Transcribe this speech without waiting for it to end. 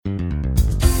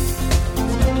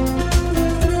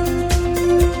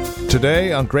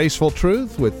Today on Graceful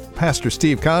Truth with Pastor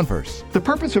Steve Converse. The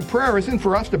purpose of prayer isn't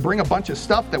for us to bring a bunch of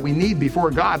stuff that we need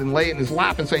before God and lay it in His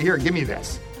lap and say, here, give me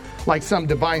this, like some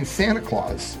divine Santa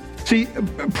Claus. See,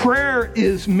 prayer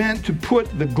is meant to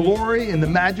put the glory and the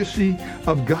majesty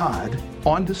of God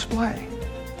on display.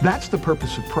 That's the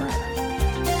purpose of prayer.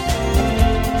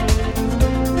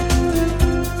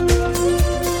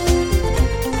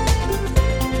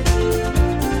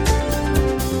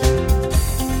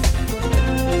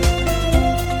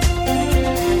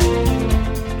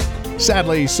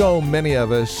 Sadly, so many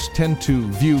of us tend to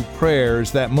view prayer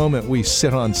as that moment we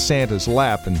sit on Santa's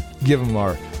lap and give him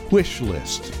our wish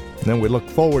list. And then we look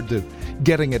forward to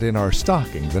getting it in our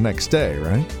stocking the next day,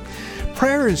 right?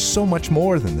 Prayer is so much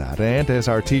more than that. And as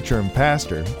our teacher and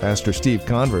pastor, Pastor Steve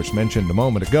Converse, mentioned a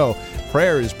moment ago,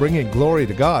 prayer is bringing glory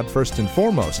to God first and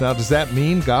foremost. Now, does that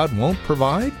mean God won't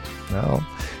provide? No.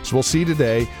 As we'll see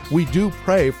today, we do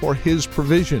pray for His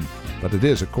provision, but it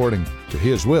is according to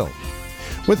His will.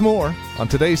 With more on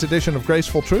today's edition of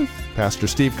Graceful Truth, Pastor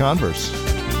Steve Converse.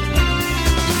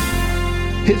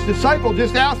 His disciple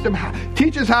just asked him,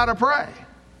 teach us how to pray.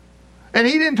 And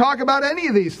he didn't talk about any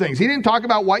of these things. He didn't talk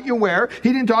about what you wear.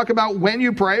 He didn't talk about when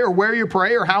you pray or where you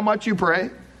pray or how much you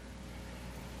pray.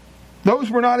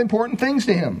 Those were not important things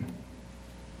to him.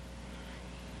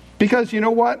 Because you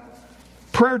know what?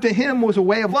 Prayer to him was a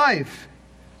way of life.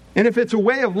 And if it's a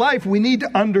way of life, we need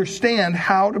to understand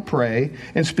how to pray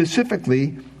and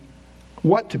specifically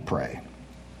what to pray.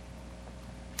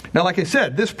 Now, like I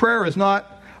said, this prayer is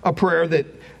not a prayer that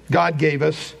God gave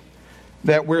us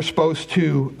that we're supposed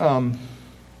to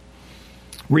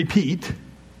repeat.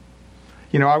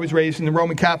 You know, I was raised in the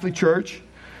Roman Catholic Church,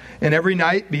 and every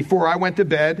night before I went to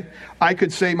bed, I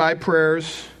could say my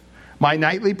prayers, my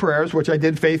nightly prayers, which I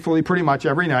did faithfully pretty much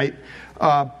every night,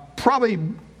 probably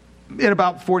in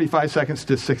about 45 seconds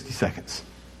to 60 seconds.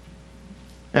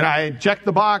 And I had checked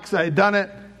the box, I had done it.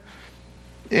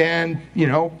 And, you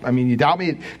doubt me,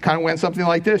 it kind of went something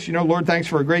like this. Lord, thanks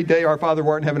for a great day. Our Father who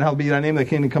art in heaven, hallowed be thy name. Thy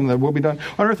kingdom come, thy will be done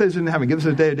on earth as it is in heaven. Give us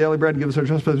this day our daily bread, and give us our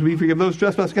trespasses. We forgive those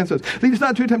trespass against us. Lead us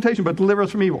not into temptation, but deliver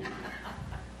us from evil.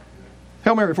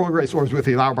 Hail Mary, full of grace, the Lord is with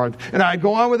thee. And I'd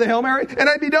go on with the Hail Mary, and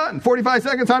I'd be done. 45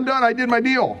 seconds, I'm done. I did my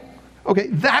deal. Okay,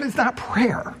 that is not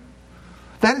prayer.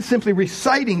 That is simply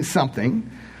reciting something.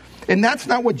 And that's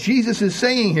not what Jesus is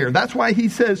saying here. That's why he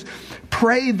says,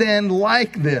 pray then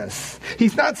like this.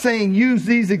 He's not saying use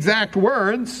these exact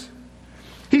words.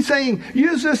 He's saying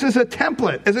use this as a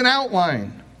template, as an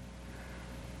outline.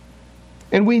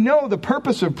 And we know the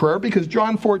purpose of prayer because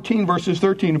John 14 verses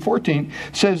 13 and 14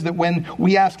 says that when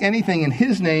we ask anything in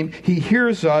His name, He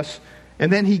hears us.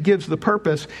 And then He gives the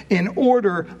purpose in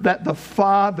order that the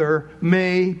Father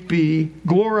may be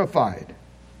glorified.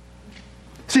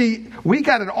 See, we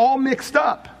got it all mixed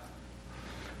up.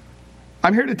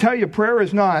 I'm here to tell you, prayer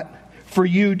is not for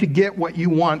you to get what you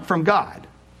want from God.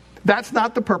 That's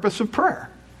not the purpose of prayer.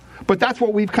 But that's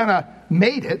what we've kind of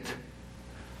made it. Do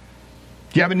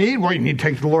you have a need? Well, you need to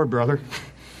take it to the Lord, brother.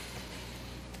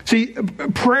 See,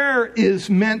 prayer is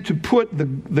meant to put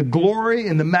the glory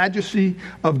and the majesty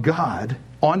of God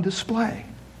on display.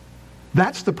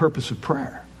 That's the purpose of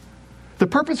prayer. The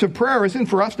purpose of prayer isn't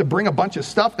for us to bring a bunch of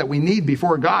stuff that we need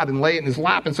before God and lay it in His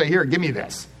lap and say, here, give me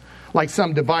this, like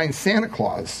some divine Santa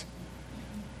Claus.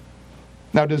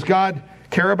 Now, does God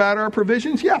care about our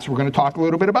provisions? Yes, we're going to talk a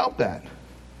little bit about that.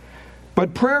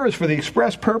 But prayer is for the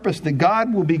express purpose that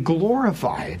God will be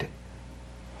glorified.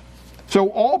 So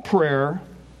all prayer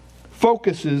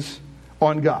focuses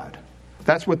on God.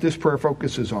 That's what this prayer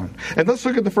focuses on. And let's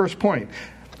look at the first point.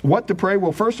 What to pray?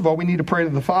 Well, first of all, we need to pray to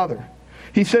the Father.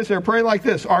 He says there, pray like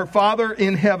this, Our Father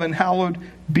in heaven, hallowed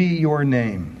be your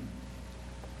name.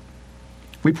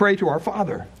 We pray to our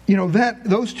Father.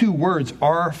 Those two words,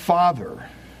 our Father,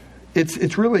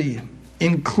 it's really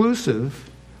inclusive,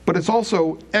 but it's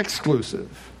also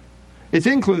exclusive. It's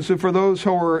inclusive for those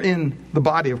who are in the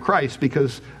body of Christ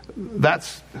because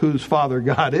that's whose Father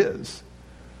God is.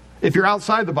 If you're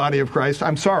outside the body of Christ,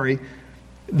 I'm sorry,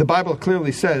 the Bible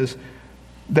clearly says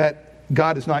that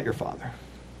God is not your Father.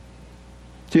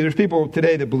 See, there's people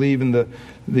today that believe in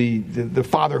the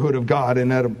fatherhood of God,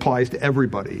 and that applies to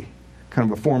everybody, kind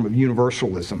of a form of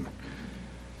universalism.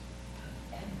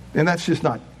 And that's just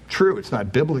not true. It's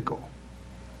not biblical.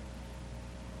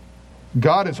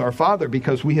 God is our Father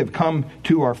because we have come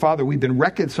to our Father. We've been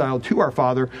reconciled to our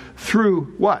Father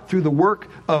through what? Through the work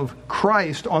of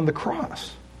Christ on the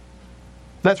cross.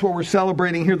 That's what we're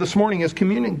celebrating here this morning as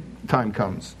communion time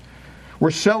comes. We're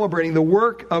celebrating the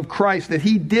work of Christ that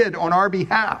He did on our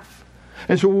behalf.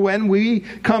 And so when we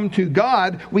come to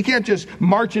God, we can't just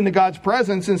march into God's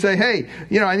presence and say, hey,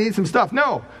 I need some stuff.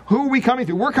 No. Who are we coming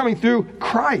through? We're coming through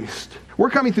Christ. We're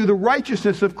coming through the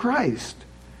righteousness of Christ.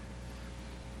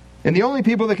 And the only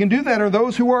people that can do that are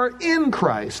those who are in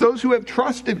Christ, those who have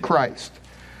trusted Christ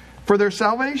for their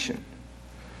salvation.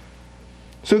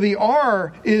 So the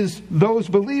R is those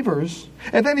believers.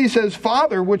 And then he says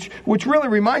Father, which really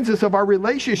reminds us of our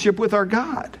relationship with our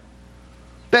God.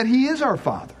 That He is our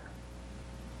Father.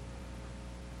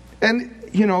 And,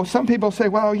 some people say,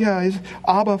 well, yeah, he's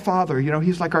Abba Father.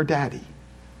 He's like our daddy.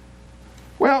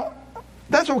 Well,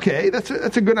 that's okay. That's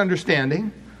a good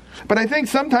understanding. But I think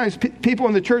sometimes people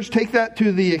in the church take that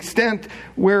to the extent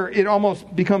where it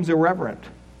almost becomes irreverent.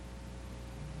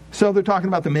 So they're talking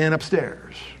about the man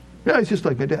upstairs. Yeah, he's just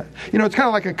like my dad. It's kind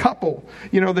of like a couple,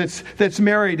 that's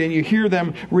married, and you hear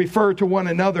them refer to one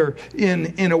another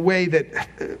in a way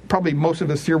that probably most of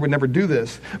us here would never do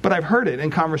this. But I've heard it in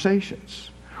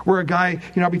conversations. Where a guy,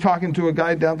 I'll be talking to a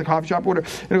guy down at the coffee shop, or whatever,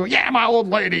 and he'll go, yeah, my old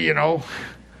lady, Or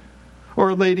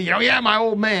a lady, yeah, my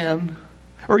old man.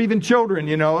 Or even children,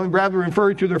 rather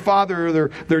referring to their father or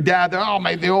their dad,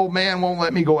 the old man won't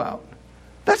let me go out.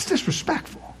 That's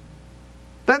disrespectful.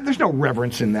 There's no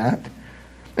reverence in that.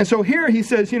 And so here he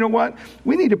says, you know what?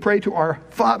 We need to pray to our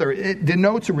Father. It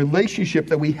denotes a relationship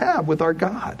that we have with our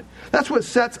God. That's what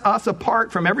sets us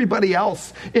apart from everybody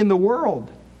else in the world.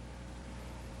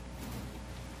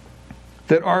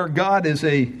 That our God is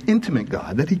an intimate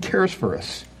God, that He cares for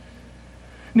us.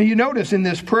 Now you notice in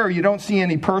this prayer you don't see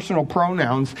any personal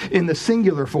pronouns in the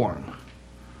singular form.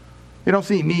 You don't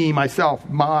see me, myself,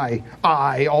 my,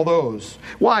 I, all those.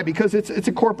 Why? Because it's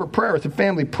a corporate prayer. It's a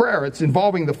family prayer. It's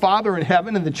involving the Father in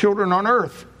heaven and the children on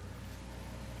earth.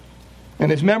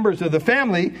 And as members of the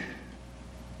family,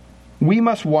 we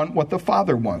must want what the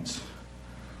Father wants.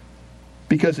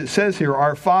 Because it says here,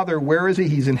 our Father, where is He?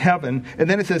 He's in heaven. And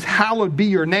then it says, hallowed be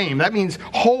your name. That means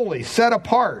holy, set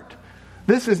apart.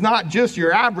 This is not just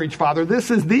your average Father. This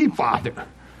is the Father.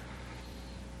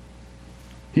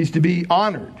 He's to be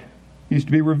honored. He's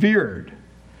to be revered.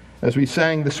 As we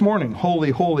sang this morning,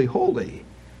 holy, holy, holy.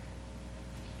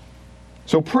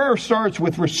 So prayer starts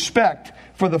with respect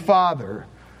for the Father,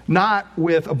 not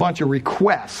with a bunch of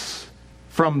requests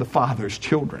from the Father's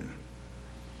children.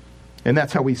 And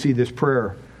that's how we see this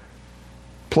prayer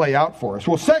play out for us.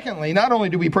 Well, secondly, not only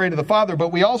do we pray to the Father,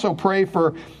 but we also pray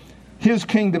for His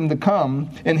kingdom to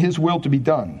come and His will to be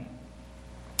done.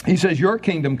 He says, your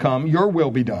kingdom come, your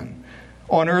will be done,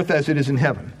 on earth as it is in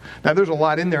heaven. Now, there's a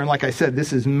lot in there, and like I said,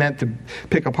 this is meant to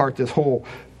pick apart this whole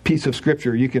piece of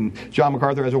Scripture. John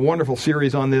MacArthur has a wonderful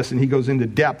series on this, and he goes into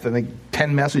depth, I think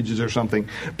 10 messages or something.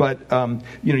 But,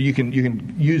 you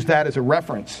can use that as a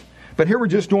reference. But here we're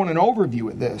just doing an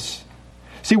overview of this.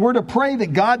 See, we're to pray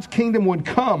that God's kingdom would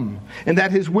come and that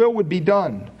His will would be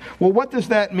done. Well, what does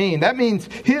that mean? That means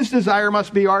His desire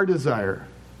must be our desire.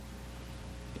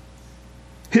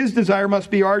 His desire must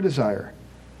be our desire.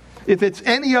 If it's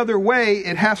any other way,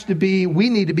 it has to be, we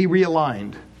need to be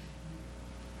realigned.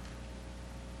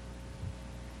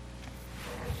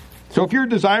 So if you're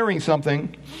desiring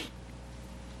something,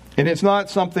 and it's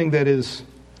not something that is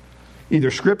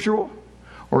either scriptural,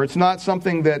 or it's not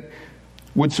something that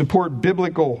would support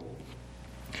biblical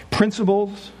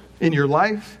principles in your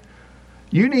life,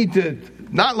 you need to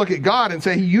not look at God and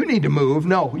say, you need to move.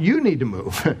 No, you need to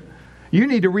move. You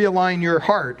need to realign your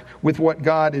heart with what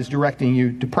God is directing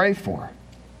you to pray for.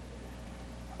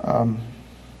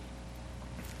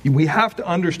 We have to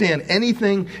understand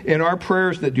anything in our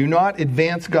prayers that do not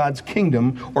advance God's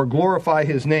kingdom or glorify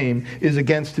His name is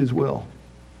against His will.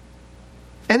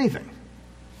 Anything.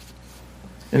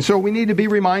 And so we need to be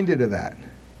reminded of that.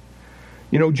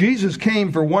 Jesus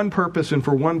came for one purpose and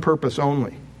for one purpose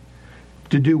only.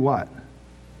 To do what?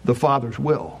 The Father's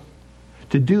will.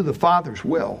 To do the Father's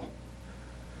will.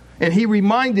 And He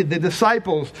reminded the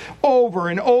disciples over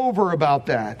and over about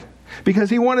that. Because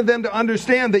He wanted them to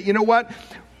understand that, you know what?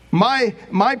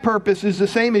 My purpose is the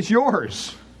same as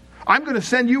yours. I'm going to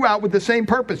send you out with the same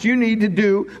purpose. You need to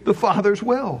do the Father's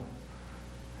will.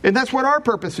 And that's what our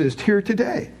purpose is here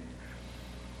today.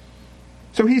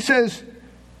 So He says,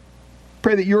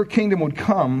 pray that your kingdom would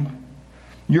come,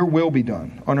 your will be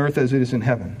done on earth as it is in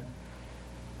heaven.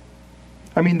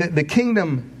 I mean, the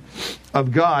kingdom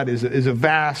of God is a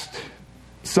vast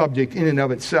subject in and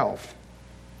of itself.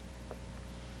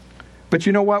 But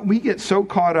you know what? We get so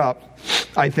caught up,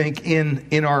 I think,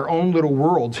 in our own little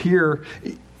worlds here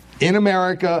in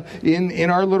America, in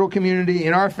our little community,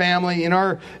 in our family, in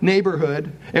our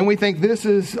neighborhood, and we think this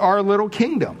is our little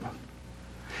kingdom.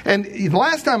 And the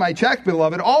last time I checked,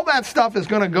 beloved, all that stuff is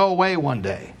going to go away one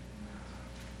day.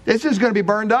 It's just going to be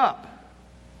burned up.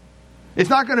 It's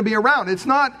not going to be around. It's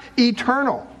not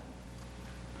eternal.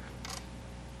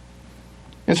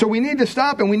 And so we need to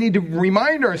stop and we need to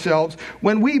remind ourselves,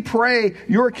 when we pray,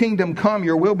 your kingdom come,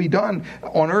 your will be done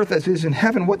on earth as it is in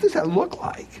heaven, what does that look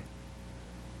like?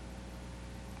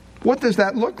 What does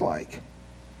that look like?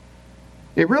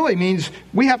 It really means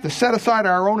we have to set aside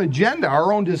our own agenda,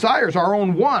 our own desires, our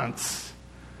own wants.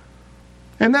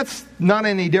 And that's not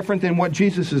any different than what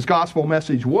Jesus' gospel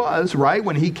message was, right?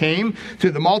 When he came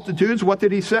to the multitudes, what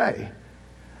did he say?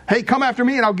 Hey, come after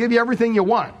me and I'll give you everything you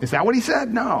want. Is that what he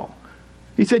said? No.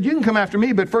 He said, you can come after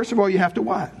me, but first of all, you have to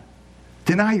what?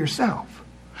 Deny yourself.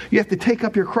 You have to take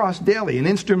up your cross daily, an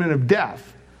instrument of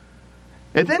death.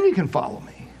 And then you can follow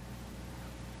me.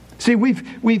 See,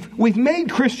 we've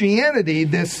made Christianity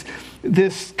this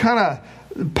kind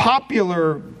of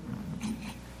popular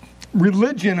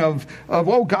religion of,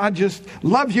 oh, God just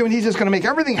loves you and he's just going to make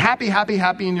everything happy, happy,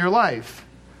 happy in your life.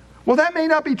 Well, that may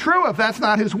not be true if that's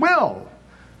not his will.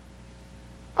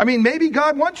 I mean, maybe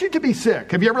God wants you to be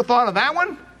sick. Have you ever thought of that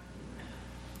one?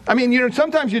 I mean,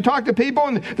 sometimes you talk to people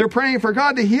and they're praying for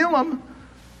God to heal them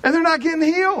and they're not getting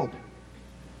healed.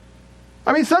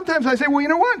 I mean, sometimes I say, well, you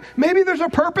know what? Maybe there's a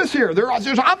purpose here.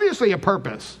 There's obviously a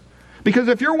purpose. Because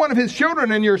if you're one of his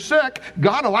children and you're sick,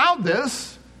 God allowed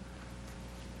this.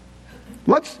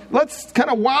 Let's kind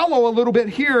of wallow a little bit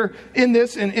here in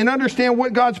this and understand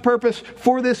what God's purpose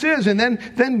for this is. And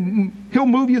then he'll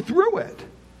move you through it.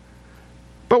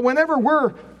 But whenever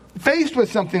we're faced with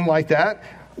something like that,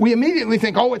 we immediately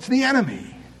think, oh, it's the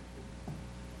enemy.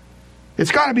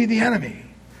 It's got to be the enemy.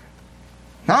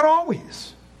 Not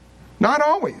always. Not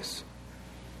always.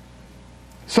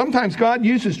 Sometimes God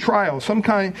uses trials.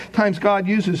 Sometimes God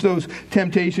uses those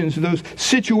temptations, those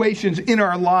situations in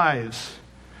our lives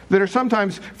that are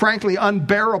sometimes, frankly,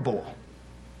 unbearable.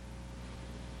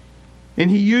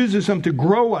 And he uses them to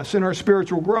grow us in our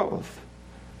spiritual growth.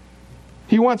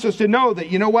 He wants us to know that,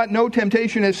 you know what? No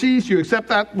temptation has seized you except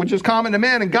that which is common to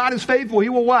man. And God is faithful. He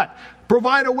will what?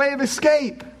 Provide a way of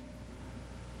escape.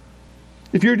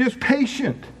 If you're just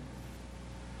patient.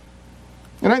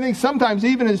 And I think sometimes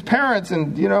even as parents,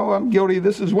 and, I'm guilty of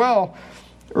this as well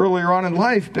earlier on in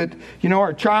life, but,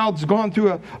 our child's gone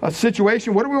through a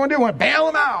situation. What do we want to do? We want to bail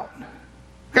them out.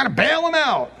 We've got to bail them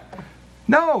out.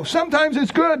 No, sometimes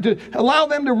it's good to allow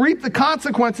them to reap the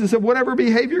consequences of whatever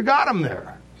behavior got them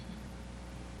there.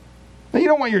 Now, you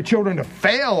don't want your children to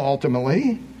fail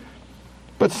ultimately,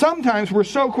 but sometimes we're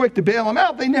so quick to bail them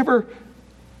out, they never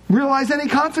realize any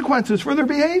consequences for their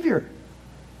behavior.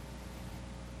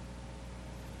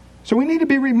 So we need to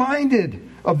be reminded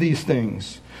of these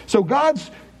things. So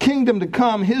God's kingdom to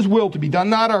come, his will to be done,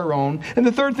 not our own. And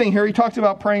the third thing here, he talks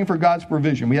about praying for God's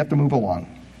provision. We have to move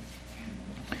along.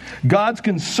 God's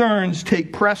concerns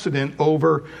take precedent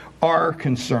over our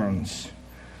concerns.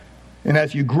 And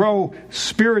as you grow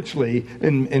spiritually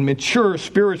and mature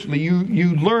spiritually,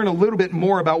 you learn a little bit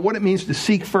more about what it means to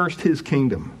seek first his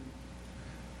kingdom.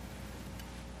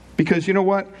 Because you know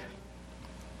what?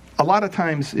 A lot of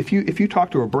times, if you talk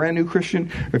to a brand new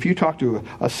Christian, or if you talk to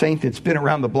a saint that's been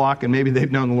around the block and maybe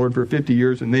they've known the Lord for 50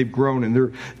 years and they've grown and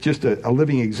they're just a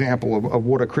living example of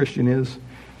what a Christian is,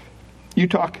 you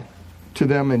talk to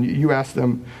them and you ask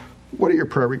them, what are your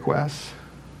prayer requests?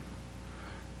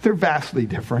 They're vastly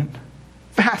different.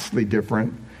 Vastly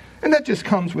different. And that just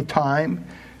comes with time.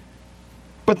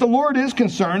 But the Lord is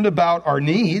concerned about our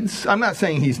needs. I'm not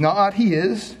saying he's not. He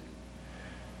is.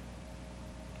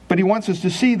 But he wants us to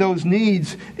see those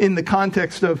needs in the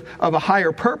context of a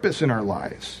higher purpose in our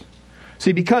lives.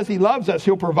 See, because he loves us,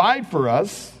 he'll provide for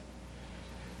us.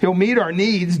 He'll meet our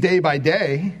needs day by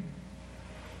day.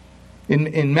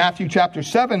 In Matthew chapter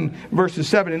 7, verses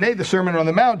 7 and 8, the Sermon on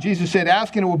the Mount, Jesus said,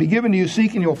 ask and it will be given to you,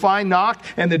 seek and you'll find, knock,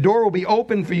 and the door will be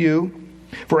open for you.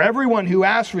 For everyone who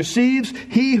asks receives,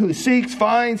 he who seeks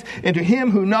finds, and to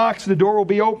him who knocks the door will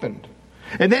be opened.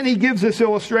 And then he gives this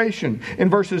illustration in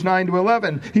verses 9 to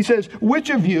 11. He says, which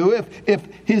of you, if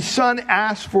his son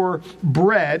asks for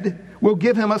bread, will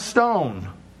give him a stone?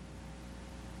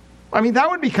 I mean, that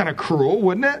would be kind of cruel,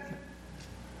 wouldn't it?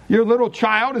 Your little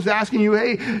child is asking you,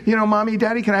 hey, Mommy,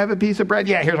 Daddy, can I have a piece of bread?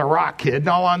 Yeah, here's a rock, kid, and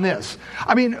all on this.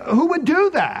 I mean, who would do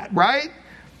that, right?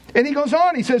 And he goes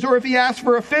on, he says, or if he asks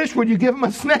for a fish, would you give him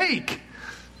a snake?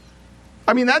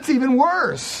 I mean, that's even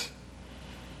worse.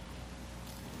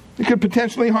 It could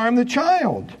potentially harm the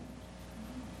child.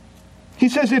 He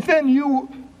says, if then you,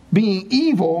 being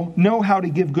evil, know how to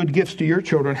give good gifts to your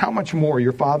children, how much more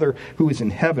your Father who is in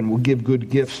heaven will give good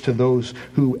gifts to those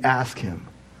who ask him.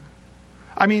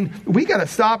 I mean, we got to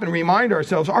stop and remind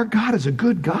ourselves, our God is a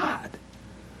good God.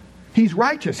 He's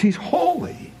righteous. He's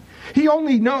holy. He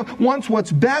only wants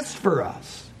what's best for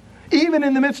us. Even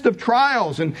in the midst of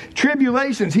trials and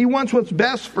tribulations, He wants what's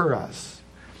best for us.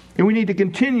 And we need to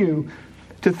continue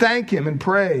to thank Him and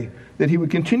pray that He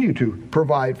would continue to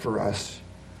provide for us.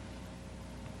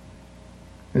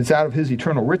 It's out of His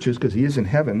eternal riches, because He is in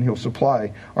heaven. He'll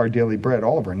supply our daily bread,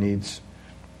 all of our needs.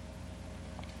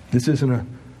 This isn't a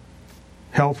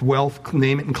health, wealth,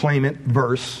 name it and claim it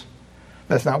verse.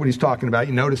 That's not what he's talking about.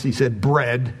 You notice he said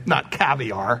bread, not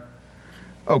caviar.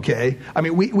 Okay? I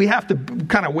mean, we have to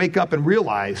kind of wake up and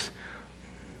realize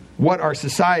what our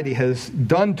society has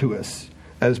done to us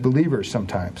as believers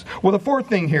sometimes. Well, the fourth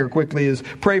thing here quickly is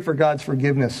pray for God's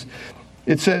forgiveness.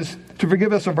 It says to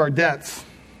forgive us of our debts.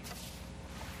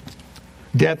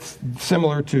 Debts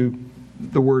similar to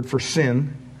the word for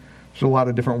sin. There's a lot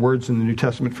of different words in the New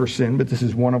Testament for sin, but this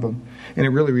is one of them. And it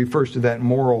really refers to that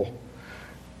moral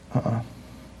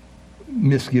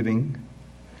misgiving.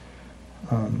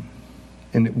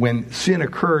 And when sin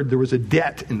occurred, there was a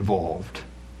debt involved.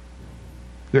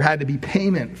 There had to be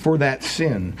payment for that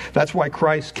sin. That's why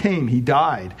Christ came. He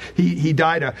died. He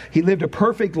lived a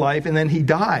perfect life, and then He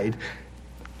died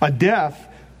a death.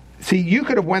 See, you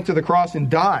could have went to the cross and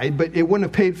died, but it wouldn't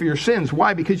have paid for your sins.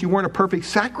 Why? Because you weren't a perfect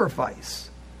sacrifice.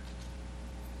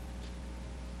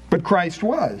 But Christ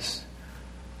was.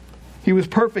 He was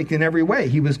perfect in every way.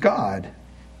 He was God.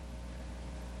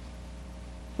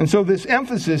 And so this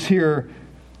emphasis here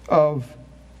of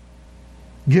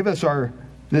give us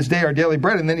this day our daily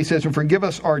bread, and then he says, and forgive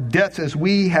us our debts as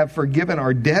we have forgiven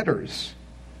our debtors.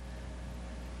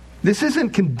 This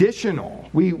isn't conditional.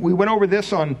 We went over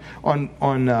this on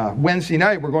Wednesday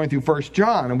night. We're going through 1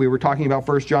 John, and we were talking about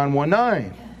 1 John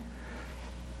 1:9.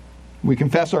 We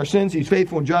confess our sins. He's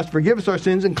faithful and just to forgive us our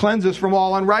sins and cleanse us from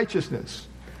all unrighteousness.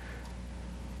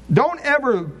 Don't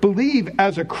ever believe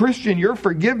as a Christian your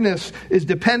forgiveness is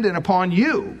dependent upon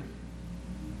you.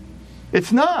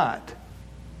 It's not.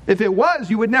 If it was,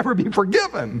 you would never be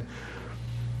forgiven.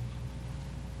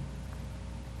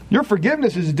 Your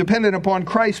forgiveness is dependent upon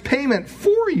Christ's payment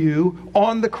for you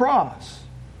on the cross.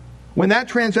 When that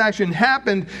transaction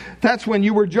happened, that's when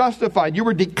you were justified. You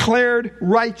were declared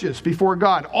righteous before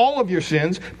God. All of your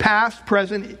sins, past,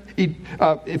 present,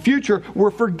 future,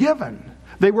 were forgiven.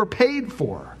 They were paid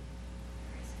for.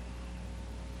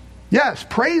 Yes,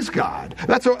 praise God.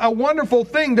 That's a wonderful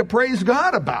thing to praise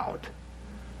God about.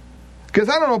 Because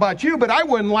I don't know about you, but I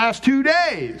wouldn't last 2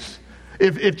 days.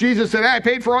 If Jesus said, hey, I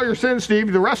paid for all your sins,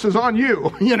 Steve, the rest is on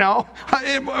you. You know,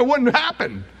 it wouldn't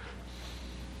happen.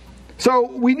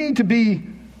 So we need to be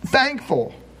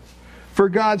thankful for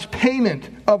God's payment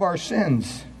of our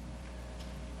sins.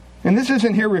 And this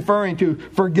isn't here referring to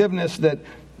forgiveness that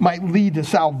might lead to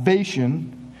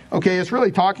salvation. Okay, it's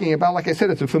really talking about, like I said,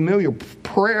 it's a familial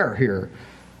prayer here.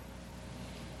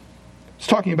 It's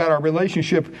talking about our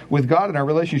relationship with God and our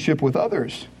relationship with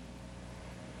others.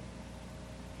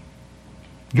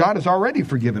 God has already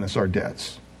forgiven us our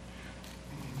debts.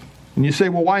 And you say,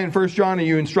 well, why in 1 John are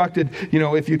you instructed,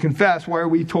 if you confess, why are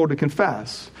we told to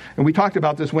confess? And we talked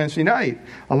about this Wednesday night.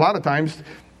 A lot of times,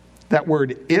 that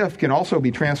word if can also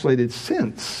be translated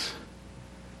since.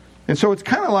 And so it's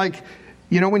kind of like,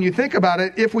 when you think about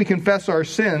it, if we confess our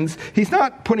sins, he's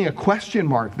not putting a question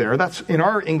mark there. That's in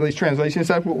our English translation,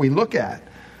 that's what we look at.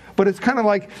 But it's kind of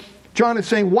like John is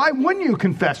saying, why wouldn't you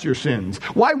confess your sins?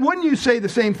 Why wouldn't you say the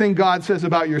same thing God says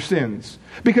about your sins?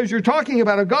 Because you're talking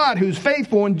about a God who's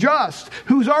faithful and just,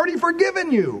 who's already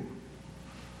forgiven you.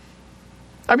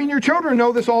 I mean, your children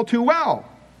know this all too well.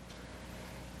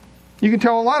 You can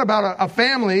tell a lot about a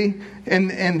family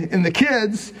and the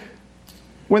kids.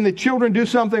 When the children do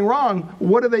something wrong,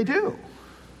 what do?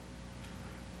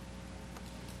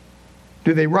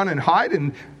 Do they run and hide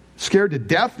and scared to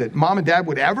death that mom and dad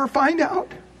would ever find out?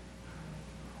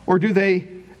 Or do they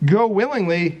go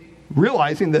willingly,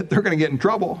 realizing that they're going to get in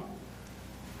trouble?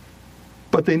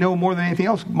 But they know more than anything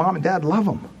else, mom and dad love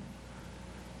them.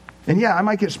 And yeah, I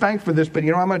might get spanked for this, but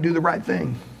I'm going to do the right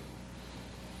thing.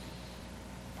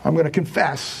 I'm going to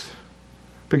confess.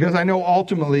 Because I know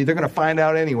ultimately they're going to find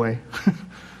out anyway.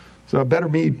 So it better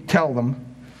me tell them.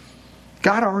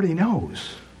 God already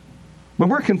knows. When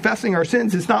we're confessing our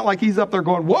sins, it's not like he's up there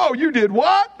going, whoa, you did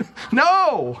what?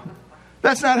 No.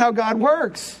 That's not how God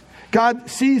works. God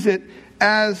sees it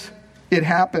as it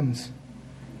happens.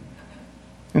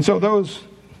 And so those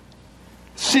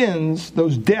sins,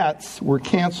 those debts were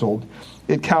canceled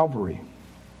at Calvary.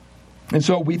 And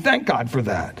so we thank God for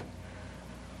that.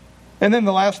 And then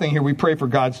the last thing here, we pray for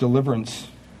God's deliverance.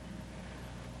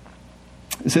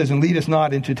 It says, and lead us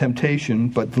not into temptation,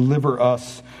 but deliver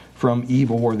us from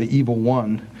evil or the evil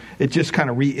one. It just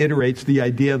kind of reiterates the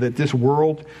idea that this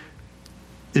world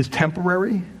is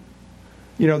temporary.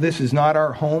 You know, this is not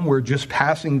our home. We're just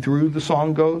passing through, the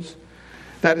song goes.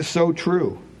 That is so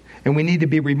true. And we need to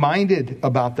be reminded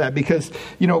about that because,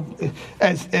 you know,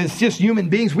 as just human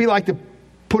beings, we like to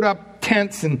put up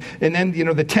tents and then, you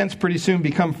know, the tents pretty soon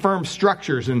become firm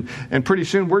structures and pretty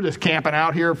soon we're just camping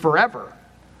out here forever.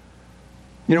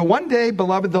 You know, one day,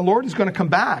 beloved, the Lord is going to come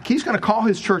back. He's going to call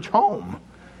his church home.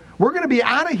 We're going to be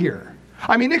out of here.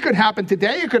 I mean, it could happen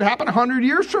today. It could happen 100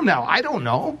 years from now. I don't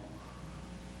know.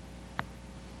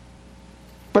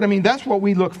 But I mean, that's what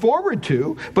we look forward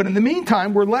to. But in the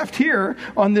meantime, we're left here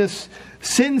on this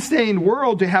sin-stained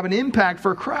world to have an impact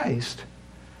for Christ.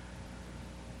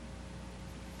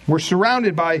 We're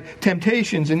surrounded by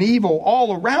temptations and evil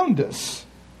all around us.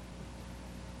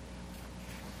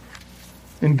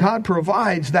 And God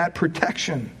provides that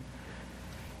protection.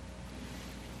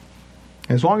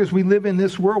 As long as we live in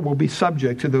this world, we'll be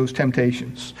subject to those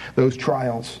temptations, those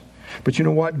trials. But you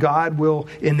know what? God will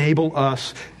enable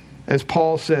us. As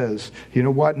Paul says, you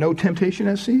know what? No temptation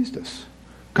has seized us.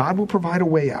 God will provide a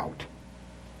way out.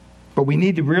 But we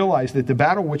need to realize that the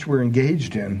battle which we're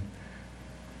engaged in,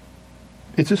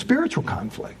 it's a spiritual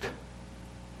conflict.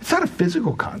 It's not a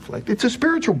physical conflict. It's a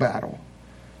spiritual battle.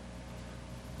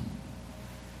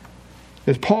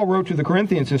 As Paul wrote to the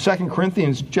Corinthians in 2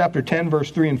 Corinthians chapter 10,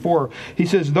 verse 3 and 4, he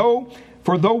says, though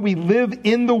we live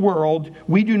in the world,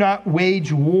 we do not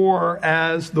wage war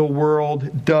as the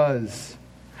world does.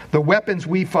 The weapons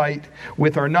we fight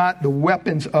with are not the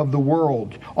weapons of the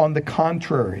world. On the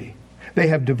contrary, they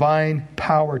have divine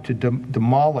power to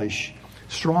demolish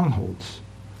strongholds.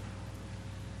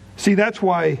 See, that's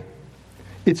why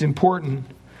it's important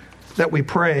that we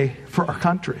pray for our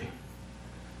country.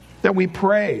 That we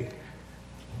pray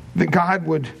that God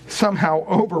would somehow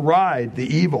override the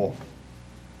evil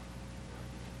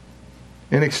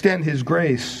and extend his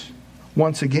grace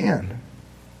once again.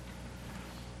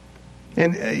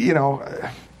 And, you know,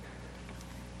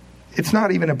 it's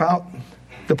not even about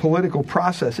the political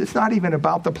process. It's not even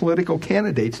about the political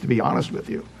candidates, to be honest with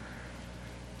you.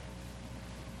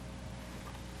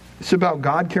 It's about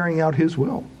God carrying out his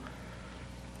will.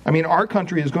 I mean, our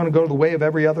country is going to go the way of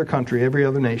every other country, every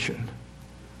other nation,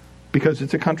 because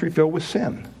it's a country filled with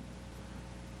sin.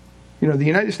 You know, the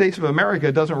United States of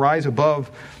America doesn't rise above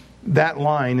that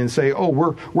line and say, oh,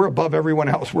 we're above everyone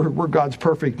else. We're God's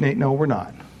perfect. No, we're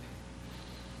not.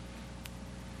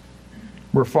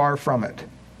 We're far from it.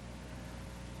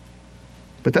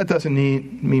 But that doesn't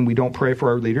mean we don't pray for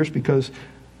our leaders, because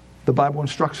the Bible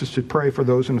instructs us to pray for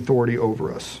those in authority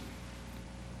over us.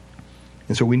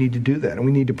 And so we need to do that. And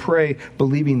we need to pray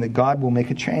believing that God will make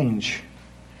a change.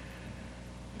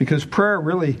 Because prayer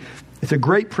really, it's a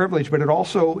great privilege, but it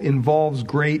also involves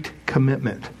great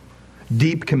commitment,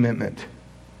 deep commitment.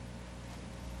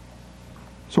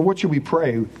 So what should we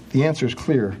pray? The answer is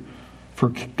clear. For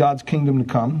God's kingdom to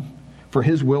come, for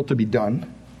his will to be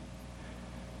done.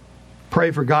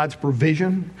 Pray for God's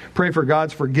provision. Pray for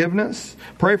God's forgiveness.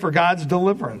 Pray for God's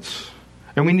deliverance.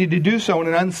 And we need to do so in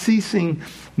an unceasing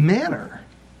manner.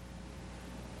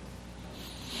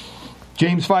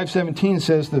 James 5:17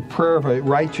 says the prayer of a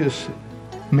righteous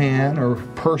man or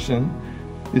person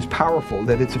is powerful,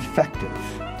 that it's effective.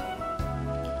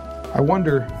 I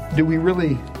wonder, do we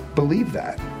really believe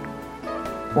that?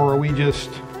 Or are we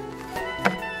just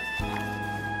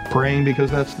praying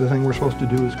because that's the thing we're supposed to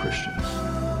do as Christians?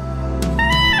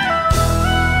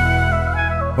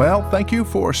 Well, thank you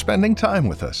for spending time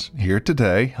with us here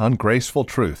today on Graceful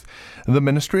Truth, the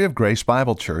ministry of Grace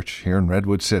Bible Church here in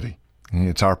Redwood City.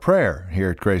 It's our prayer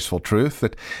here at Graceful Truth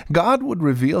that God would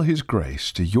reveal his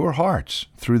grace to your hearts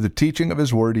through the teaching of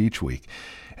his word each week.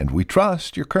 And we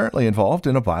trust you're currently involved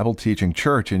in a Bible teaching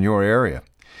church in your area.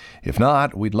 If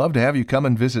not, we'd love to have you come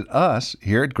and visit us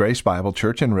here at Grace Bible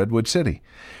Church in Redwood City.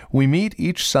 We meet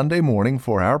each Sunday morning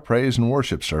for our praise and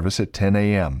worship service at 10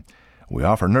 a.m. We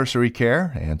offer nursery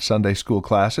care and Sunday school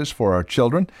classes for our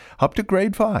children up to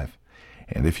grade 5.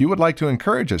 And if you would like to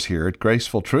encourage us here at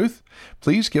Graceful Truth,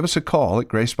 please give us a call at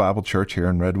Grace Bible Church here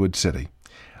in Redwood City.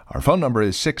 Our phone number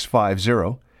is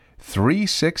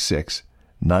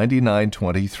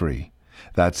 650-366-9923.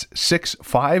 That's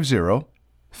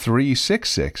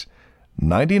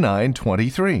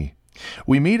 650-366-9923.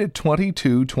 We meet at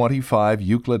 2225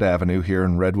 Euclid Avenue here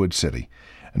in Redwood City.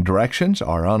 Directions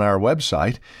are on our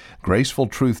website,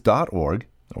 gracefultruth.org,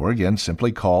 or again,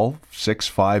 simply call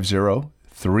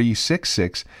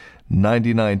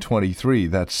 650-366-9923.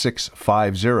 That's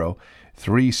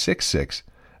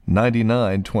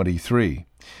 650-366-9923.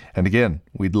 And again,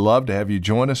 we'd love to have you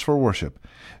join us for worship.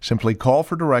 Simply call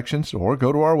for directions or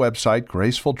go to our website,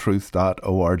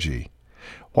 gracefultruth.org.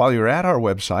 While you're at our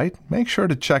website, make sure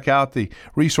to check out the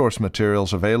resource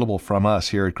materials available from us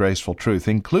here at Graceful Truth,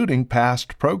 including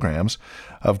past programs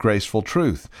of Graceful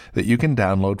Truth that you can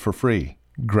download for free.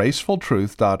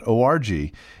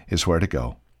 gracefultruth.org is where to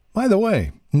go. By the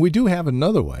way, we do have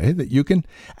another way that you can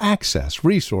access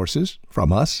resources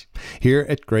from us here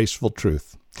at Graceful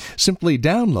Truth. Simply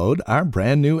download our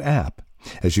brand new app.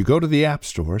 As you go to the App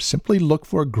Store, simply look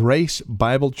for Grace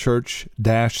Bible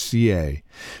Church-CA.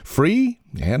 Free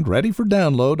and ready for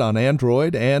download on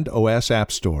Android and OS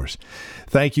app stores.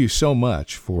 Thank you so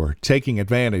much for taking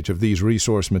advantage of these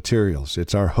resource materials.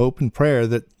 It's our hope and prayer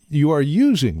that you are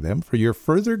using them for your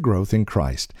further growth in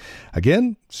Christ.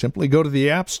 Again, simply go to the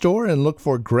App Store and look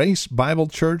for Grace Bible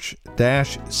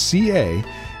Church-CA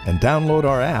and download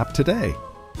our app today.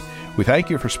 We thank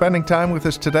you for spending time with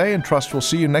us today and trust we'll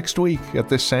see you next week at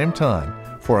this same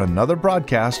time for another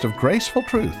broadcast of Graceful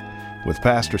Truth with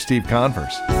Pastor Steve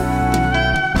Converse.